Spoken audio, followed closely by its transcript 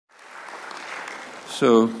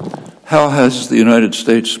So, how has the United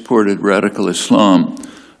States supported radical Islam?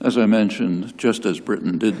 As I mentioned, just as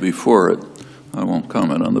Britain did before it. I won't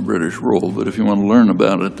comment on the British role, but if you want to learn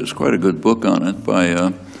about it, there's quite a good book on it by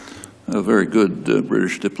a very good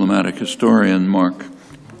British diplomatic historian, Mark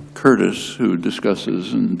Curtis, who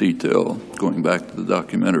discusses in detail, going back to the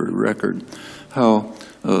documentary record, how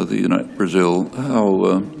Britain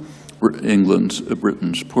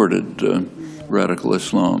supported radical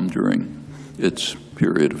Islam during its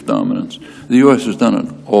period of dominance. The U.S. has done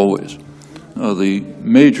it always. The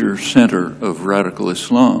major center of radical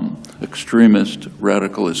Islam, extremist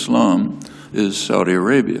radical Islam, is Saudi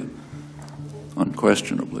Arabia,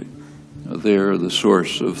 unquestionably. They're the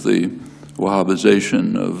source of the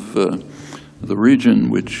Wahhabization of the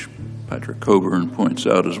region, which Patrick Coburn points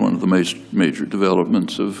out as one of the major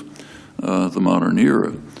developments of the modern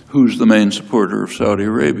era. Who's the main supporter of Saudi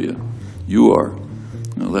Arabia? You are.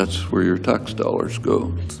 That's where your tax dollars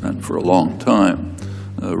go, and for a long time.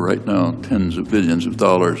 Right now, tens of billions of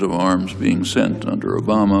dollars of arms being sent under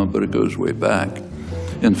Obama, but it goes way back.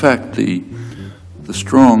 In fact, the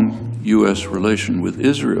strong U.S. relation with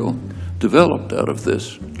Israel developed out of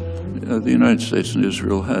this. The United States and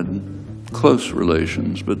Israel had close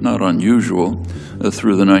relations, but not unusual,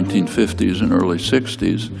 through the 1950s and early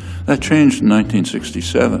 60s. That changed in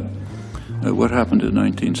 1967. What happened in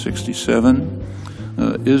 1967?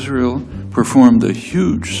 Israel performed a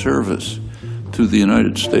huge service to the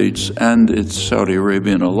United States and its Saudi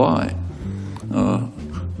Arabian ally.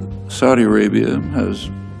 Saudi Arabia has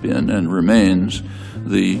been and remains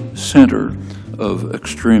the center of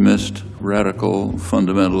extremist, radical,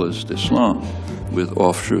 fundamentalist Islam, with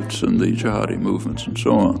offshoots in the jihadi movements and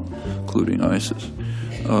so on, including ISIS.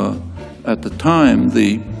 At the time,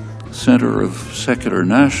 the center of secular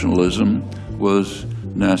nationalism was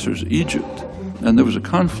Nasser's Egypt, and there was a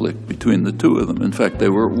conflict between the two of them. In fact, they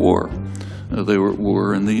were at war. They were at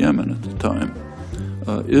war in the Yemen at the time.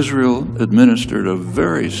 Israel administered a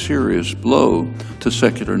very serious blow to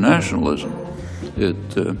secular nationalism. It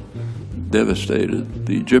devastated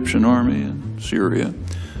the Egyptian army in Syria,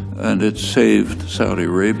 and it saved Saudi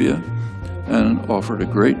Arabia and offered a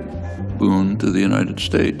great boon to the United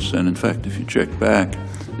States. And in fact, if you check back,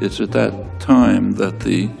 it's at that time that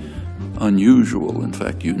the unusual, in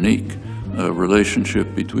fact unique,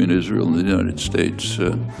 relationship between Israel and the United States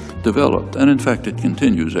developed. And in fact, it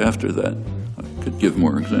continues after that. I could give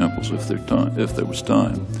more examples if there was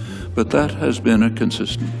time. But that has been a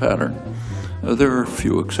consistent pattern. There are a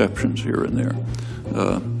few exceptions here and there.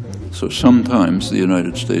 So sometimes the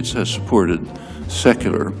United States has supported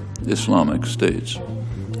secular Islamic states.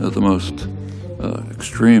 The most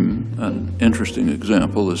extreme and interesting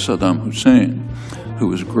example is Saddam Hussein, who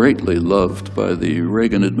was greatly loved by the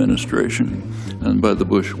Reagan administration and by the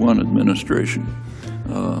Bush I administration.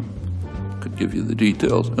 Could give you the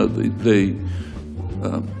details.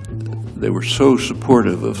 They were so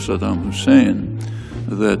supportive of Saddam Hussein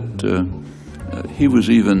that he was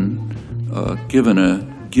even given a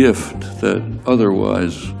gift that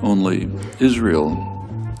otherwise only Israel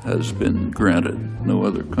has been granted, no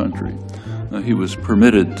other country. He was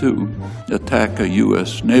permitted to attack a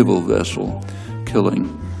U.S. naval vessel, killing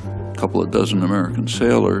a couple of dozen American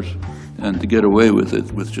sailors, and to get away with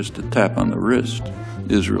it with just a tap on the wrist.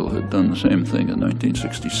 Israel had done the same thing in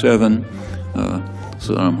 1967.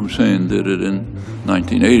 Saddam Hussein did it in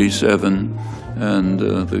 1987, and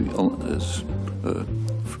the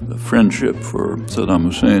friendship for Saddam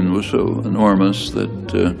Hussein was so enormous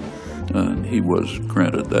that he was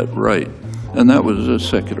granted that right. And that was a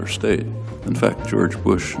secular state. In fact, George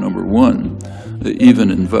Bush #1 even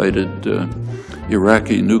invited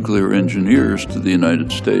Iraqi nuclear engineers to the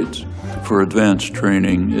United States for advanced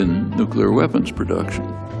training in nuclear weapons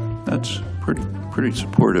production. That's pretty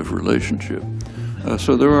supportive relationship.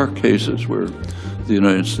 So there are cases where the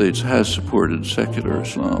United States has supported secular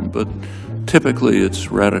Islam, but typically it's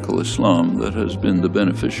radical Islam that has been the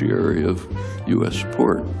beneficiary of U.S.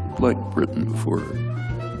 support, like Britain before her.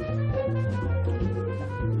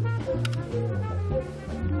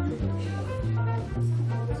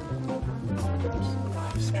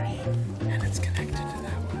 And it's connected to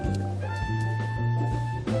that one.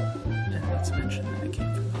 And let's mention that it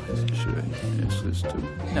came from the Should I ask this too?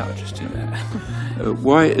 No, just do that.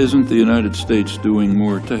 Why isn't the United States doing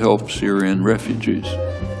more to help Syrian refugees?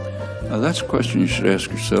 That's a question you should ask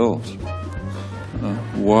yourselves.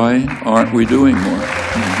 Why aren't we doing more?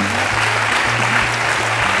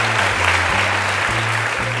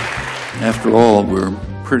 After all, we're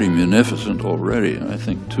pretty munificent already. I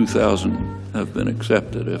think 2,000 have been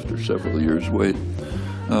accepted after several years' wait.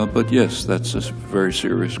 But yes, that's a very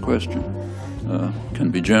serious question.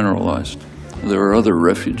 can be generalized. There are other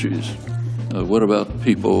refugees. What about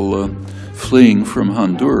people fleeing from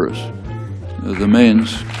Honduras?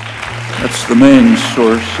 That's the main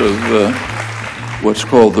source of what's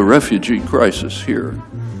called the refugee crisis here.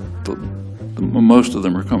 Most of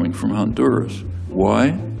them are coming from Honduras.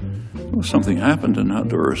 Why? Well, something happened in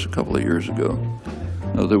Honduras a couple of years ago.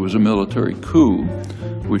 There was a military coup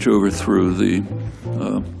which overthrew the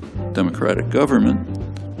democratic government.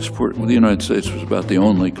 The United States was about the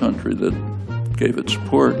only country that gave it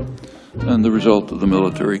support, and the result of the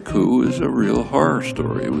military coup is a real horror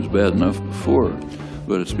story. It was bad enough before,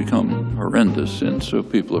 but it's become horrendous, and so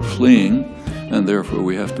people are fleeing, and therefore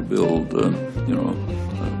we have to build, a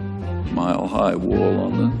mile-high wall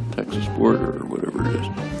on the Texas border or whatever it is.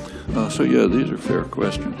 So yeah, these are fair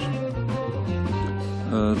questions.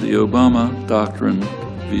 The Obama doctrine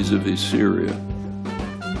vis-a-vis Syria.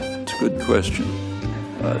 It's a good question.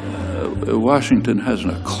 Washington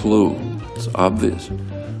hasn't a clue. It's obvious.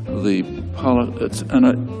 It's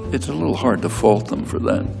a little hard to fault them for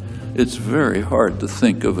that. It's very hard to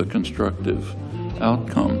think of a constructive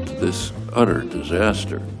outcome to this utter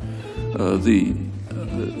disaster. The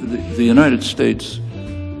United States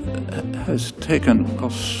has taken a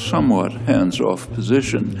somewhat hands-off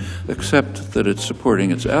position, except that it's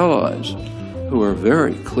supporting its allies, who are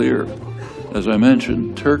very clear. As I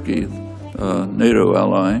mentioned, Turkey, NATO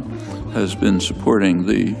ally, has been supporting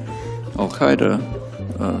the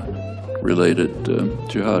Al-Qaeda-related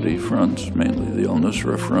jihadi fronts, mainly the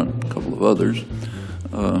al-Nusra Front, a couple of others.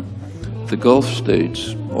 The Gulf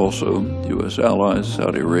states, also U.S. allies,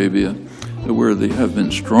 Saudi Arabia, have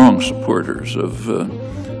been strong supporters of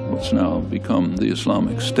what's now become the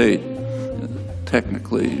Islamic State.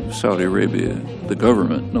 Technically, Saudi Arabia, the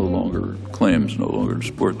government, no longer to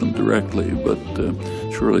support them directly, but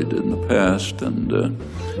surely did in the past, and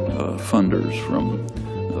funders from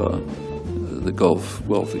the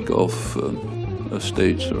wealthy Gulf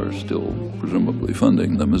states are still presumably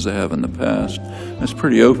funding them as they have in the past. That's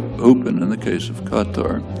pretty open in the case of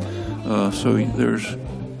Qatar. So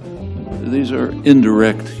these are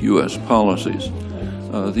indirect U.S. policies.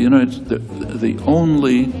 The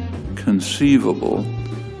only conceivable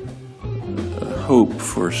hope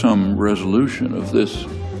for some resolution of this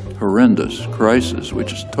horrendous crisis,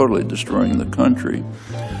 which is totally destroying the country,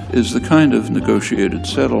 is the kind of negotiated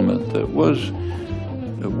settlement that was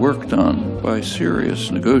worked on by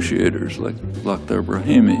serious negotiators like Lakhdar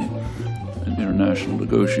Brahimi, an international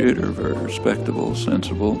negotiator, very respectable,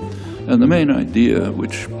 sensible. And the main idea,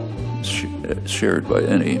 which is shared by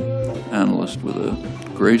any analyst with a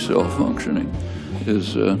gray cell functioning,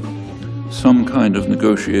 is some kind of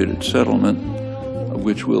negotiated settlement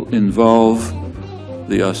which will involve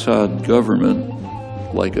the Assad government,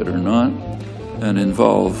 like it or not, and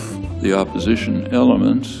involve the opposition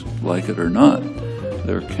elements, like it or not.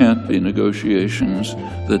 There can't be negotiations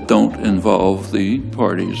that don't involve the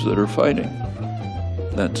parties that are fighting.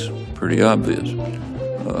 That's pretty obvious.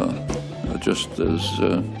 Just as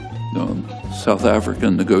South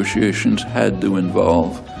African negotiations had to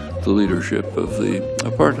involve the leadership of the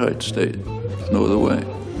apartheid state. There's no other way.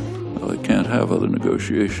 They can't have other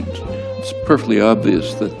negotiations. It's perfectly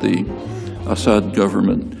obvious that the Assad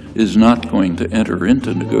government is not going to enter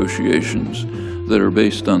into negotiations that are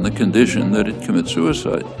based on the condition that it commits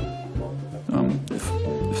suicide.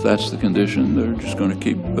 If that's the condition, they're just going to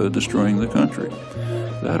keep destroying the country.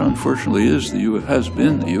 That, unfortunately, has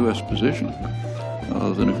been the U.S. position.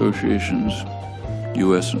 The negotiations,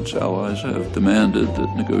 U.S. and its allies have demanded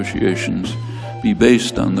that negotiations be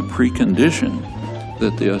based on the precondition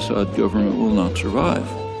that the Assad government will not survive.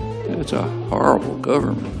 It's a horrible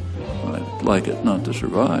government. I'd like it not to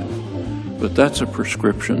survive. But that's a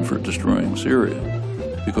prescription for destroying Syria,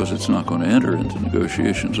 because it's not going to enter into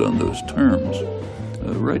negotiations on those terms.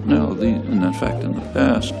 Right now, and in fact in the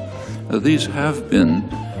past, these have been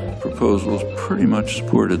proposals pretty much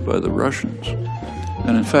supported by the Russians.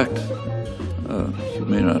 And in fact, you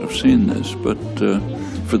may not have seen this, but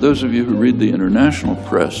for those of you who read the international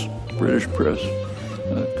press, British press,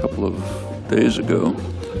 a couple of days ago,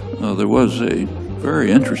 there was a very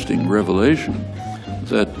interesting revelation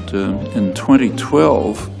that in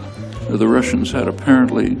 2012, the Russians had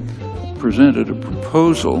apparently presented a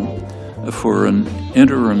proposal for an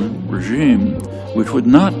interim regime which would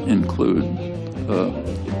not include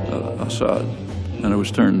Assad, and it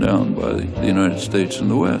was turned down by the United States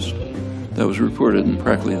and the West. That was reported in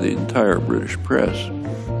practically the entire British press,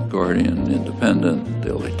 Guardian, Independent,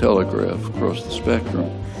 Daily Telegraph, across the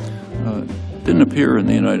spectrum. Didn't appear in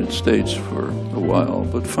the United States for a while,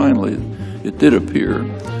 but finally it did appear,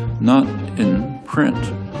 not in print,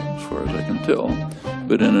 as far as I can tell,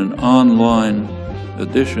 but in an online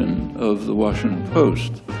edition of the Washington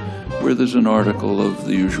Post, where there's an article of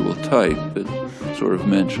the usual type. It sort of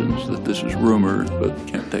mentions that this is rumored, but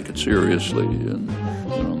can't take it seriously, and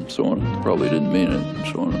so on. Probably didn't mean it, and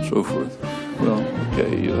so on and so forth. Well,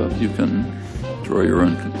 okay, you can draw your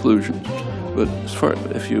own conclusions. But as far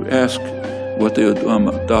if you ask what the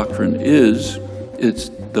Obama doctrine is, it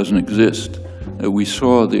doesn't exist. We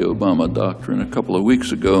saw the Obama doctrine a couple of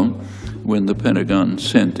weeks ago when the Pentagon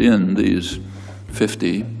sent in these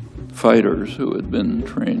 50 fighters who had been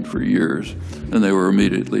trained for years, and they were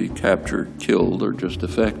immediately captured, killed, or just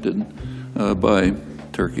affected by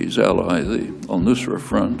Turkey's ally, the al-Nusra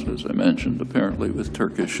Front, as I mentioned, apparently with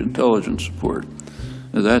Turkish intelligence support.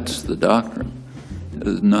 That's the doctrine.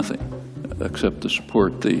 There's nothing except to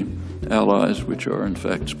support the allies, which are in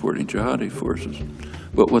fact supporting jihadi forces.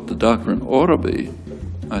 But what the doctrine ought to be,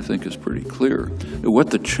 I think, is pretty clear. What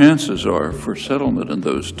the chances are for settlement in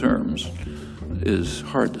those terms is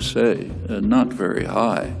hard to say, not very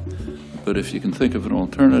high. But if you can think of an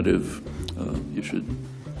alternative, you should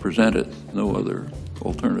present it. No other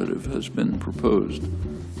alternative has been proposed.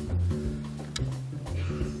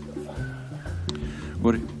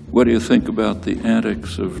 What do you think about the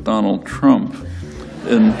antics of Donald Trump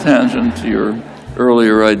in tangent to your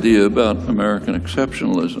earlier idea about American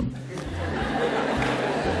exceptionalism?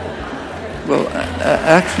 Well,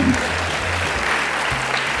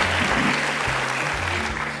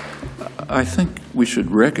 I think we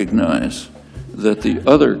should recognize that the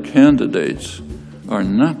other candidates are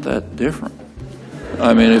not that different.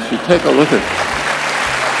 I mean, if you take a look at,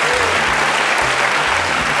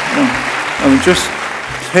 just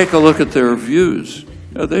take a look at their views.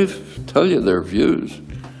 They tell you their views,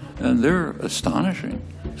 and they're astonishing.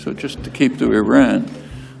 So just to keep to Iran,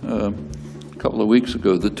 a couple of weeks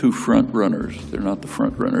ago, the two front runners, they're not the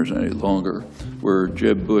front runners any longer, were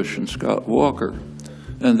Jeb Bush and Scott Walker,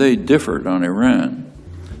 and they differed on Iran.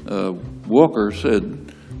 Walker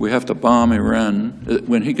said, we have to bomb Iran.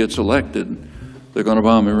 When he gets elected, they're going to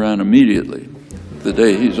bomb Iran immediately, the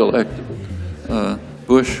day he's elected.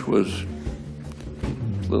 Bush was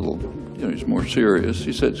a little, he's more serious.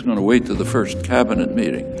 He said he's going to wait to the first cabinet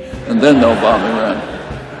meeting, and then they'll bomb Iran.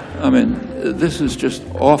 I mean, this is just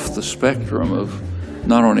off the spectrum of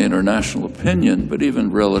not only international opinion, but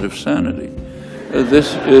even relative sanity.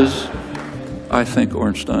 This is, I think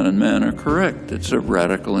Ornstein and Mann are correct. It's a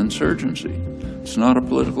radical insurgency. It's not a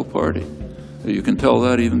political party. You can tell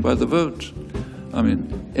that even by the votes. I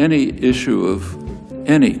mean, any issue of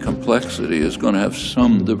any complexity is going to have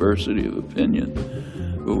some diversity of opinion.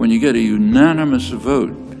 But when you get a unanimous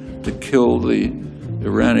vote to kill the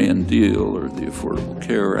Iranian deal or the Affordable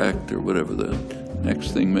Care Act or whatever the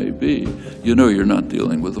next thing may be, you know you're not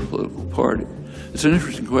dealing with a political party. It's an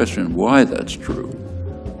interesting question why that's true.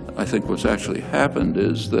 I think what's actually happened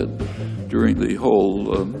is that during the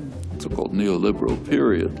whole so-called neoliberal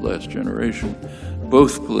period, last generation,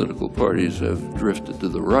 both political parties have drifted to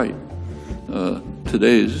the right.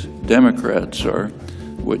 Today's Democrats are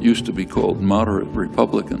what used to be called moderate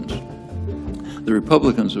Republicans. The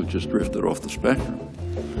Republicans have just drifted off the spectrum.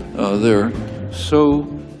 They're so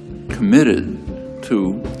committed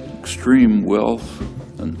to extreme wealth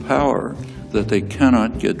and power that they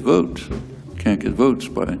cannot get votes, can't get votes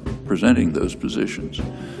by presenting those positions.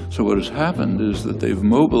 So what has happened is that they've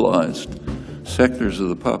mobilized sectors of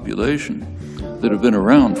the population that have been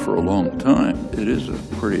around for a long time. It is a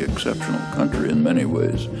pretty exceptional country in many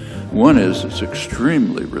ways. One is it's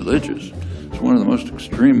extremely religious. It's one of the most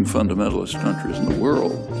extreme fundamentalist countries in the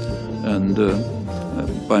world.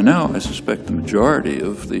 And by now, I suspect the majority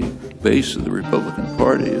of the base of the Republican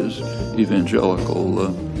Party is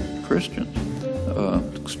evangelical Christians,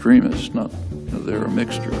 extremists, not, they're a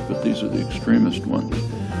mixture, but these are the extremist ones.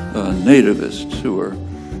 Nativists who are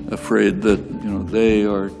afraid that, they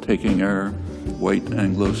are taking our white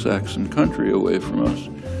Anglo-Saxon country away from us,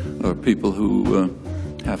 or people who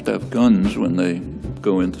have to have guns when they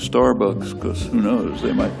go into Starbucks because who knows,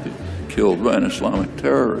 they might be killed by an Islamic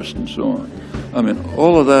terrorist and so on. I mean,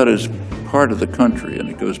 all of that is part of the country, and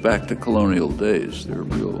it goes back to colonial days. There are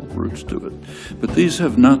real roots to it. But these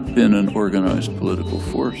have not been an organized political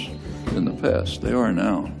force in the past. They are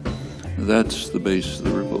now. That's the base of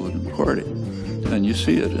the Republican Party. And you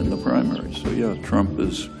see it in the primaries. So yeah, Trump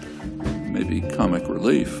is maybe comic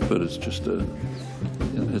relief, but it's just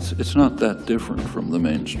it's not that different from the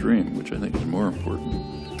mainstream, which I think is more important.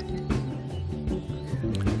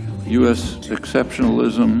 U.S.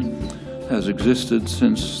 exceptionalism has existed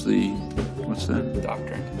since the, what's that?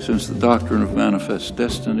 Doctrine. Since the doctrine of manifest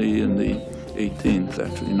destiny in the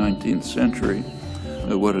 19th century.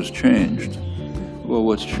 What has changed? Well,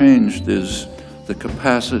 what's changed is the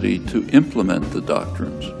capacity to implement the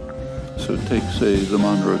doctrines. So take, say, the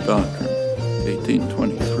Monroe Doctrine,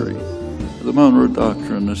 1823. The Monroe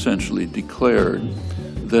Doctrine essentially declared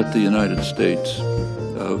that the United States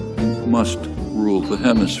must rule the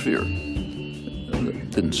hemisphere.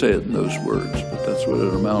 Didn't say it in those words, but that's what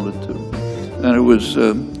it amounted to. And it was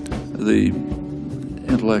the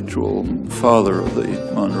intellectual father of the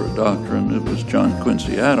Monroe Doctrine. It was John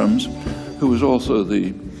Quincy Adams, who was also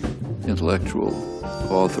the intellectual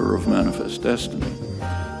author of Manifest Destiny.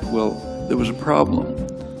 Well, there was a problem.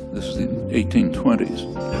 This is the 1820s.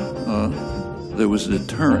 There was a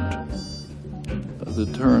deterrent. The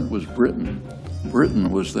deterrent was Britain. Britain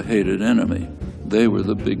was the hated enemy. They were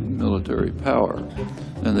the big military power,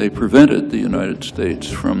 and they prevented the United States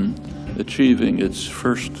from achieving its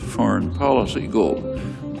first foreign policy goal.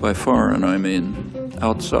 By foreign, I mean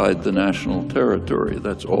outside the national territory.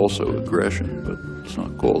 That's also aggression, but it's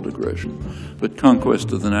not called aggression. But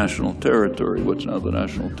conquest of the national territory, what's now the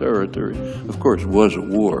national territory, of course, was a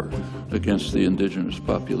war against the indigenous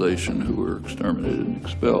population who were exterminated and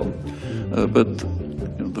expelled. But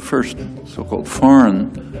the first so-called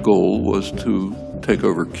foreign goal was to take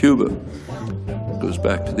over Cuba. It goes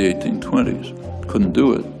back to the 1820s. Couldn't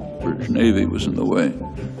do it. British Navy was in the way.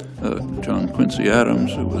 John Quincy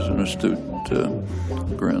Adams, who was an astute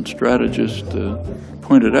grand strategist,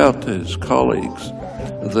 pointed out to his colleagues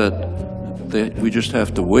that we just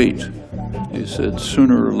have to wait. He said,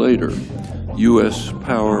 sooner or later, U.S.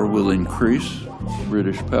 power will increase,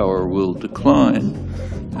 British power will decline,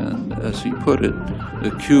 and as he put it,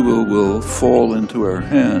 Cuba will fall into our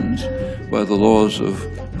hands by the laws of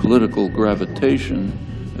political gravitation,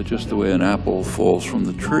 just the way an apple falls from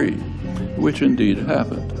the tree, which indeed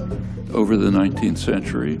happened. Over the 19th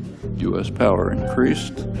century, U.S. power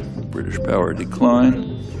increased, British power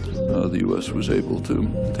declined. The U.S. was able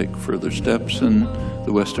to take further steps in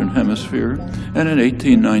the Western Hemisphere, and in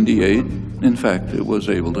 1898, in fact, it was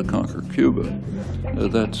able to conquer Cuba.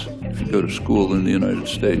 That's, if you go to school in the United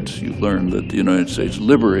States, you learn that the United States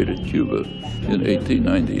liberated Cuba in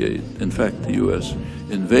 1898. In fact, the U.S.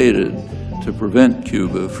 invaded to prevent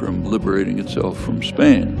Cuba from liberating itself from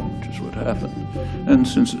Spain, which is what happened. And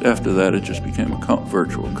since after that, it just became a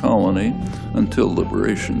virtual colony until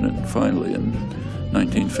liberation, and finally in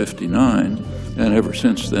 1959. And ever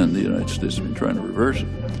since then, the United States has been trying to reverse it.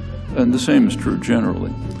 And the same is true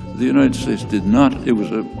generally. The United States did not,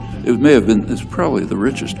 it's probably the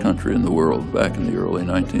richest country in the world back in the early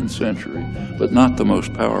 19th century, but not the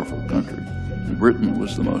most powerful country. Britain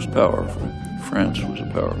was the most powerful. France was a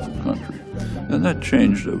powerful country. And that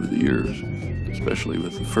changed over the years, especially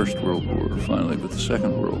with the First World War, finally with the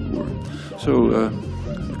Second World War. So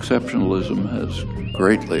exceptionalism has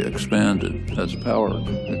greatly expanded as power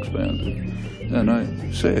expanded. And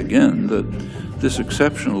I say again that this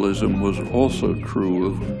exceptionalism was also true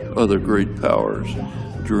of other great powers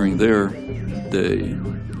during their day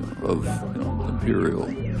of imperial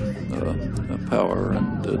power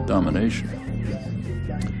and domination.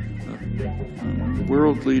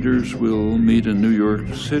 World leaders will meet in New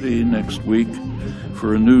York City next week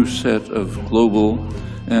for a new set of global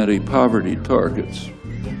anti-poverty targets,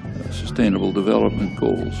 sustainable development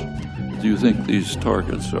goals. Do you think these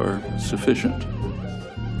targets are sufficient?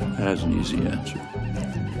 That has an easy answer.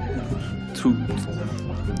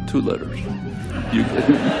 Two letters.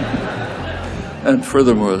 And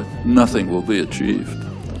furthermore, nothing will be achieved.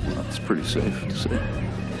 That's pretty safe to say.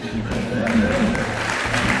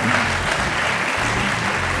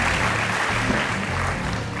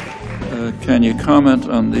 Can you comment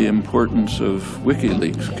on the importance of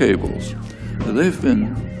WikiLeaks cables? They've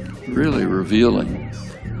been really revealing.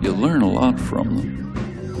 You learn a lot from them.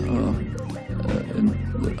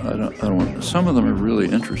 Some of them are really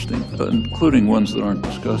interesting, including ones that aren't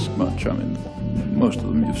discussed much. I mean, most of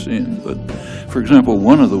them you've seen. But, for example,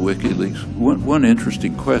 one of the WikiLeaks, one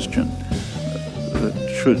interesting question that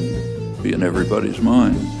should be in everybody's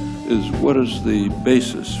mind is what is the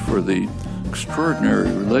basis for the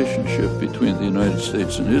extraordinary relationship between the United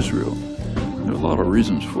States and Israel? There are a lot of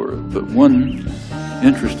reasons for it, but one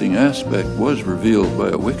interesting aspect was revealed by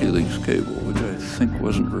a WikiLeaks cable, which I think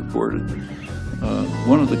wasn't reported.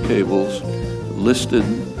 One of the cables listed,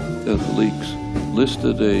 the leaks,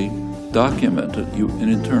 listed a document, an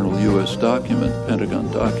internal U.S. document,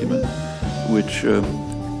 Pentagon document, which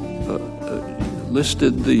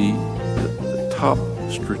listed the top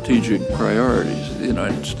strategic priorities of the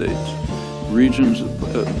United States. Regions in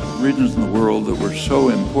the world that were so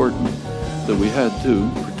important that we had to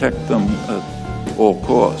protect them at all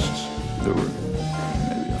costs. There were,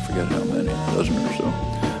 maybe I forget how many. dozen or so.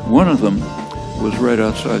 One of them was right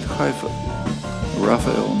outside Haifa,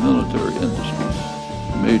 Raphael Military Industries,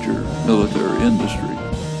 a major military industry.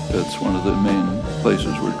 That's one of the main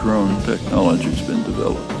places where drone technology has been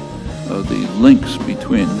developed. The links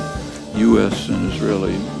between U.S. and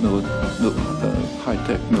Israeli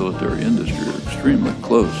high-tech military industry are extremely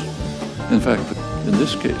close. In fact, in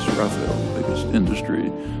this case, Raphael, the biggest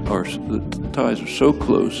industry, the ties are so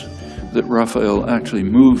close that Raphael actually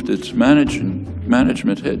moved its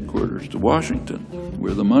management headquarters to Washington,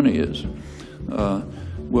 where the money is.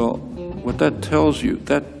 Well, what that tells you,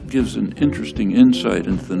 that gives an interesting insight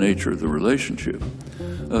into the nature of the relationship.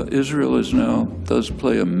 Israel does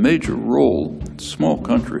play a major role, small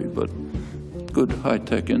country, but good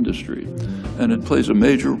high-tech industry, and it plays a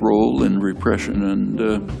major role in repression and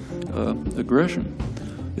aggression.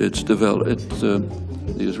 It's developed, the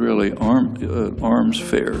Israeli arms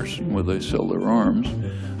fairs, where they sell their arms,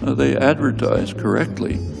 they advertise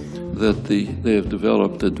correctly that they have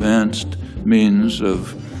developed advanced means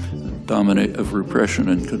of repression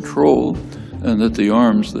and control, and that the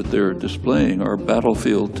arms that they're displaying are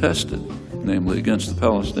battlefield tested, namely against the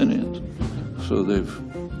Palestinians. So they've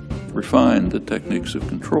refined the techniques of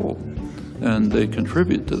control, and they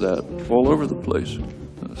contribute to that all over the place,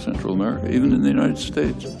 Central America, even in the United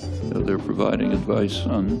States. They're providing advice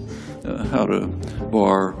on how to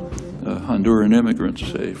bar Honduran immigrants,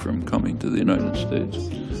 say, from coming to the United States.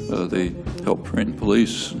 They help train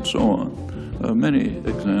police and so on. Many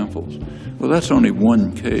examples. Well, that's only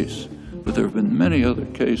one case, but there have been many other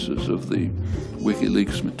cases of the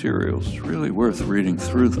WikiLeaks materials. It's really worth reading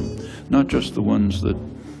through them, not just the ones that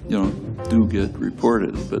do get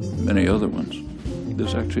reported, but many other ones.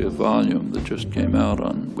 There's actually a volume that just came out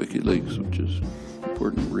on WikiLeaks, which is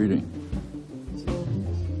important reading.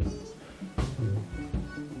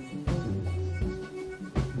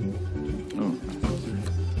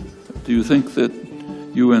 Do you think that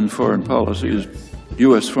U.S. foreign policy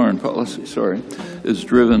is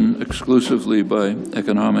driven exclusively by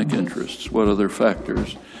economic interests? What other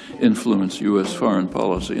factors influence U.S. foreign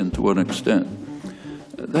policy, and to what extent?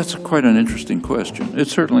 That's quite an interesting question.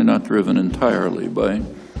 It's certainly not driven entirely by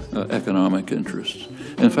economic interests.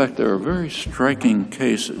 In fact, there are very striking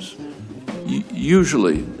cases.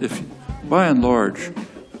 Usually, by and large,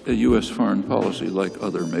 a U.S. foreign policy, like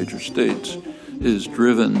other major states, is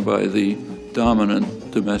driven by the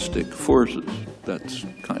dominant domestic forces. That's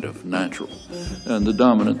kind of natural. And the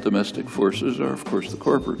dominant domestic forces are, of course, the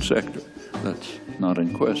corporate sector. That's not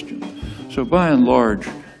in question. So by and large,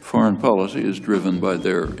 foreign policy is driven by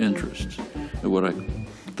their interests.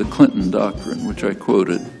 The Clinton doctrine, which I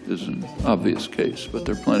quoted, is an obvious case, but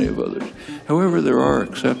there are plenty of others. However, there are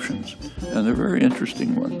exceptions, and they're very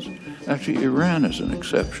interesting ones. Actually, Iran is an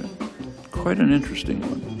exception, quite an interesting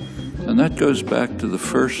one. And that goes back to the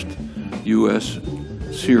first U.S.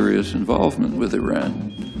 serious involvement with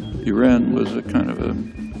Iran. Iran was a kind of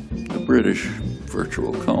a British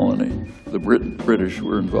virtual colony. The British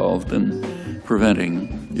were involved in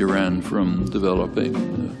preventing Iran from developing,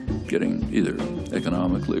 getting either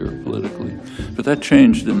economically or politically. But that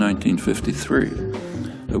changed in 1953,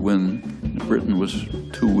 when Britain was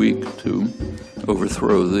too weak to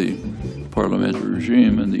overthrow the parliamentary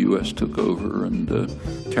regime, and the U.S. took over and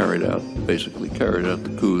basically carried out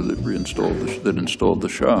the coup that installed the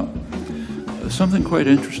Shah. Something quite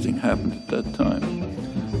interesting happened at that time.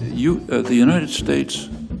 The United States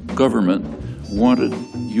government wanted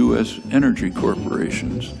U.S. energy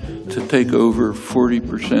corporations to take over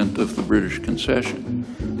 40% of the British concession.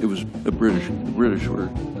 It was the British were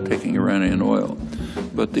taking Iranian oil,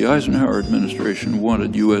 but the Eisenhower administration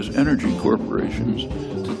wanted U.S. energy corporations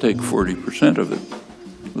to take 40% of it.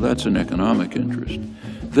 Well, that's an economic interest.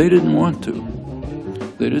 They didn't want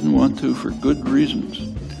to. They didn't want to for good reasons.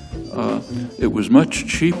 It was much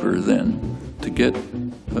cheaper then to get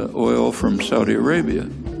oil from Saudi Arabia,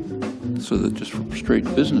 so that just for straight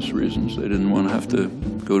business reasons, they didn't want to have to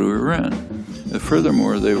go to Iran.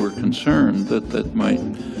 Furthermore, they were concerned that that might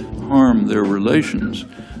harm their relations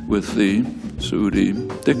with the Saudi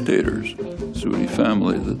dictators, Saudi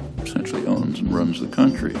family that essentially owns and runs the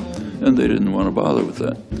country, and they didn't want to bother with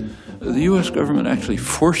that. The U.S. government actually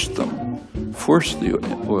forced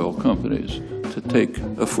the oil companies to take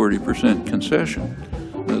a 40% concession.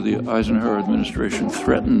 The Eisenhower administration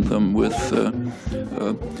threatened them with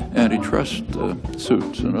antitrust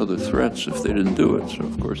suits and other threats if they didn't do it. So,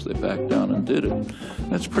 of course, they backed down and did it.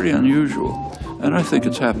 That's pretty unusual. And I think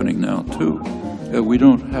it's happening now, too. We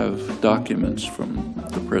don't have documents from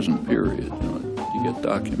the present period. You you get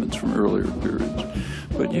documents from earlier periods.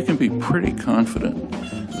 But you can be pretty confident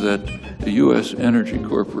that the U.S. energy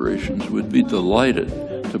corporations would be delighted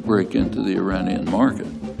to break into the Iranian market.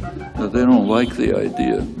 They don't like the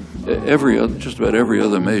idea. Just about every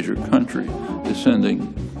other major country is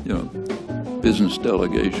sending, business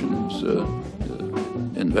delegations,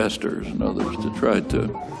 investors and others to try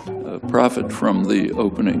to profit from the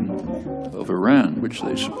opening of Iran, which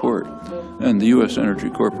they support. And the U.S. energy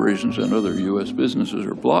corporations and other U.S. businesses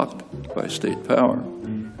are blocked by state power.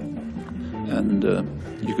 And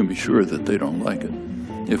you can be sure that they don't like it.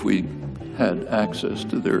 If we had access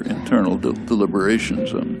to their internal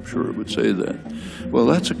deliberations, I'm sure it would say that. Well,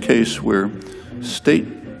 that's a case where state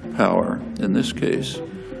power, in this case,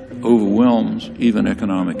 overwhelms even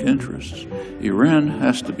economic interests. Iran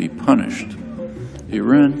has to be punished.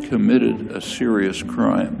 Iran committed a serious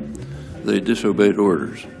crime. They disobeyed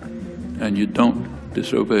orders, and you don't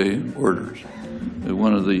disobey orders.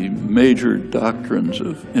 One of the major doctrines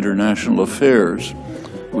of international affairs,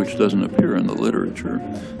 which doesn't appear in the literature,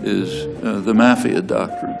 is the mafia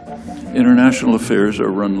doctrine. International affairs are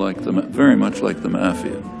run very much like the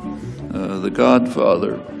mafia. The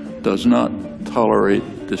Godfather does not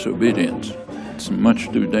tolerate disobedience. It's much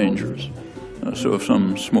too dangerous. So if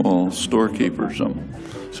some small storekeeper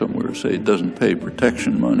somewhere, say, doesn't pay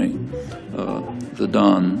protection money, the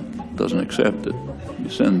Don doesn't accept it. You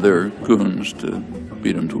send their goons to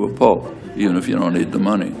beat him to a pulp, even if you don't need the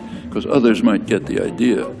money, because others might get the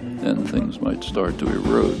idea and things might start to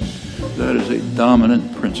erode. That is a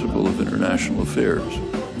dominant principle of international affairs.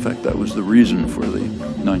 In fact, that was the reason for the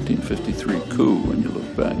 1953 coup, when you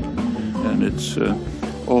look back. And it's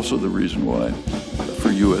also the reason why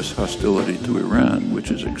for U.S. hostility to Iran, which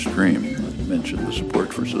is extreme. I mentioned the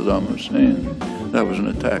support for Saddam Hussein. That was an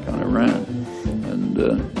attack on Iran, and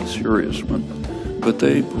a serious one. But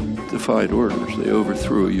they defied orders. They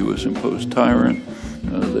overthrew a U.S.-imposed tyrant.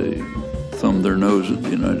 They thumbed their nose at the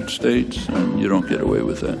United States, and you don't get away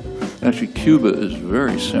with that. Actually, Cuba is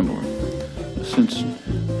very similar. Since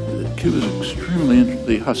Cuba is extremely interesting,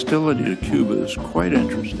 the hostility to Cuba is quite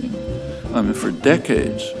interesting. I mean, for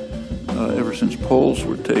decades, ever since Poles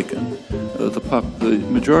were taken, the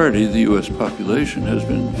majority of the U.S. population has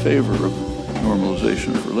been in favor of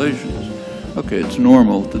normalization of relations. Okay, it's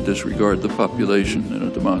normal to disregard the population in a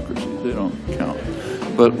democracy. They don't count.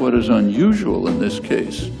 But what is unusual in this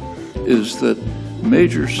case is that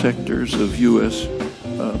major sectors of U.S.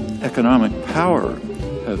 Economic power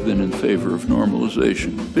have been in favor of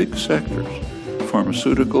normalization. Big sectors,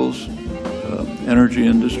 pharmaceuticals, energy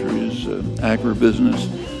industries,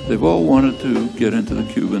 agribusiness, they've all wanted to get into the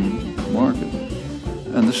Cuban market.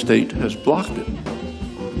 And the state has blocked it,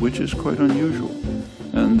 which is quite unusual.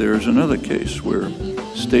 And there's another case where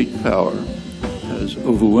state power has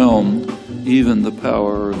overwhelmed even the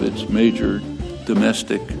power of its major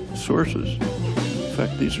domestic sources. In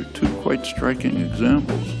fact, these are two quite striking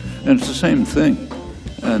examples. And it's the same thing.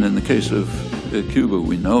 And in the case of Cuba,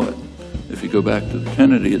 we know it. If you go back to the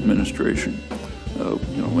Kennedy administration,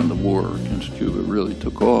 when the war against Cuba really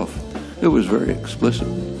took off, it was very explicit.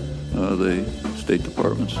 The State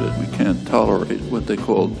Department said we can't tolerate what they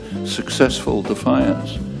called successful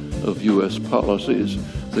defiance of U.S. policies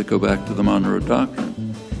that go back to the Monroe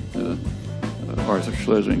Doctrine. Arthur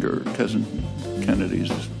Schlesinger,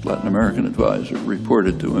 Kennedy's Latin American advisor,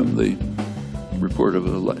 reported to him the report of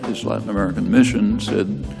his Latin American mission,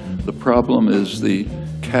 said the problem is the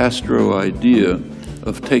Castro idea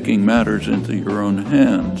of taking matters into your own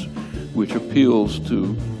hands, which appeals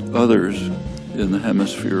to others in the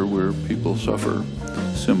hemisphere where people suffer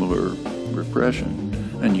similar repression.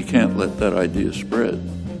 And you can't let that idea spread.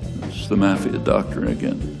 It's the mafia doctrine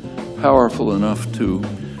again. Powerful enough to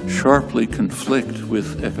sharply conflict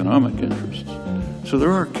with economic interests. So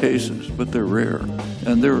there are cases, but they're rare,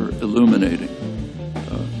 and they're illuminating.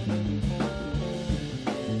 I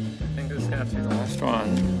think this has to be the last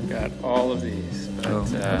one. We've got all of these, but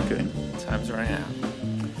okay. Time's running out.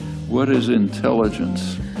 What is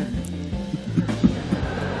intelligence?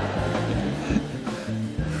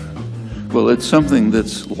 Well, it's something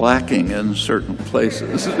that's lacking in certain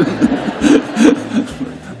places.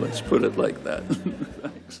 Let's put it like that.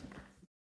 Thanks.